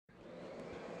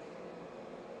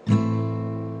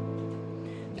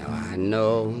I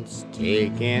know it's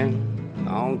taking a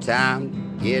long time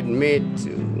to get me to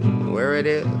where it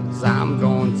is I'm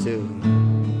going to.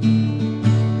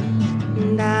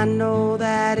 And I know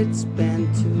that it's been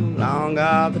too long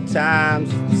of a time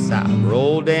since I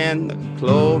rolled in the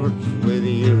clovers with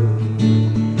you.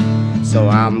 So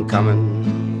I'm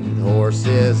coming with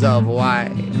horses of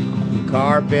white,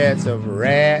 carpets of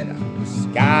red,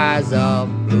 skies of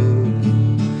blue.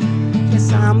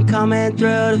 Yes, I'm coming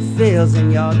through the fields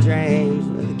in your dreams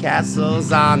with the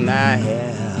castles on the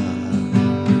hill.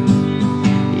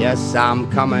 Yes, I'm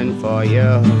coming for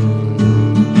you.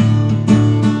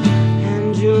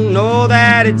 And you know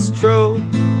that it's true.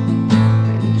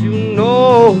 And you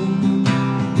know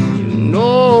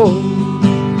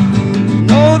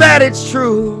that it's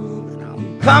true.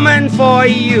 Coming for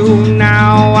you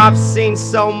now. I've seen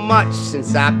so much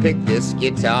since I picked this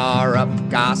guitar up.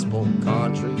 Gospel,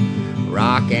 country,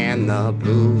 rock, and the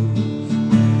blues.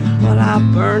 Well,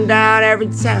 I've burned down every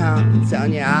town. I'm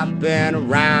telling you, I've been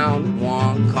around.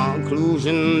 One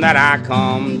conclusion that I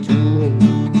come to,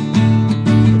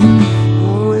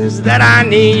 oh, is that I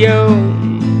need you.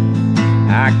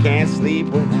 I can't sleep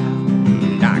without,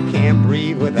 and I can't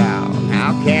breathe without.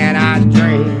 How can I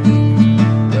dream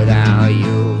without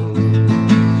you?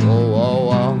 Whoa, whoa,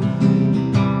 whoa.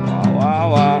 Whoa, whoa,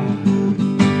 whoa.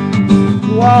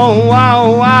 Whoa, whoa,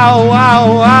 whoa, whoa,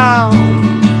 whoa.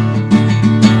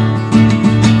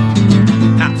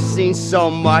 I've seen so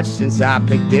much since I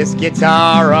picked this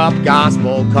guitar up.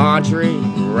 Gospel, country,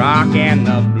 rock, and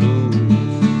the blues.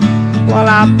 Well,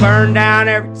 I've burned down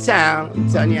every town. I'm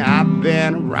telling you, I've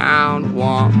been around.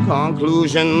 One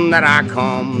conclusion that I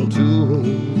come to,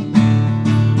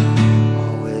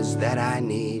 that I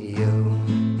need you.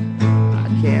 I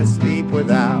can't sleep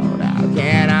without. How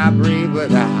can I breathe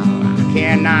without? I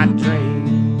cannot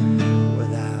dream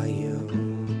without you.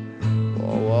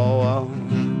 Whoa, whoa, whoa.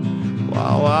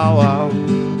 Whoa, whoa, whoa.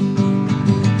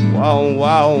 Whoa,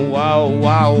 whoa, whoa,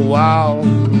 whoa, whoa.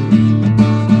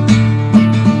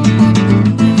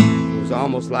 It was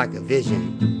almost like a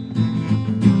vision.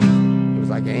 It was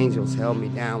like angels held me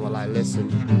down while I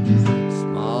listened.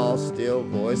 Small, still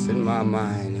voice in my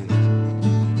mind.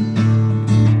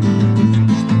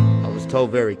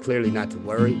 Told very clearly not to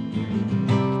worry,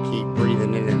 keep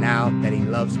breathing in and out, that he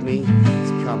loves me,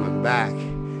 he's coming back,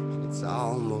 it's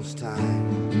almost time.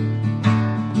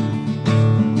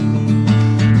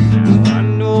 Now I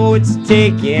know it's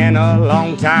taking a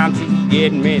long time to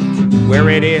get me to where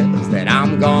it is that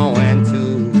I'm going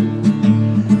to.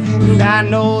 And I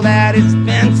know that it's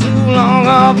been too long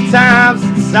of a time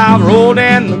since I've rolled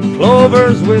in the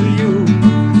clovers with you.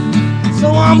 So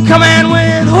I'm coming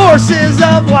with horses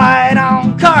of white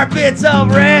on carpets of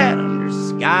red under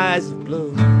skies of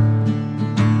blue.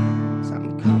 So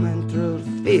I'm coming through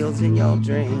the fields in your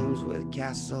dreams with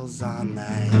castles on the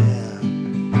hill.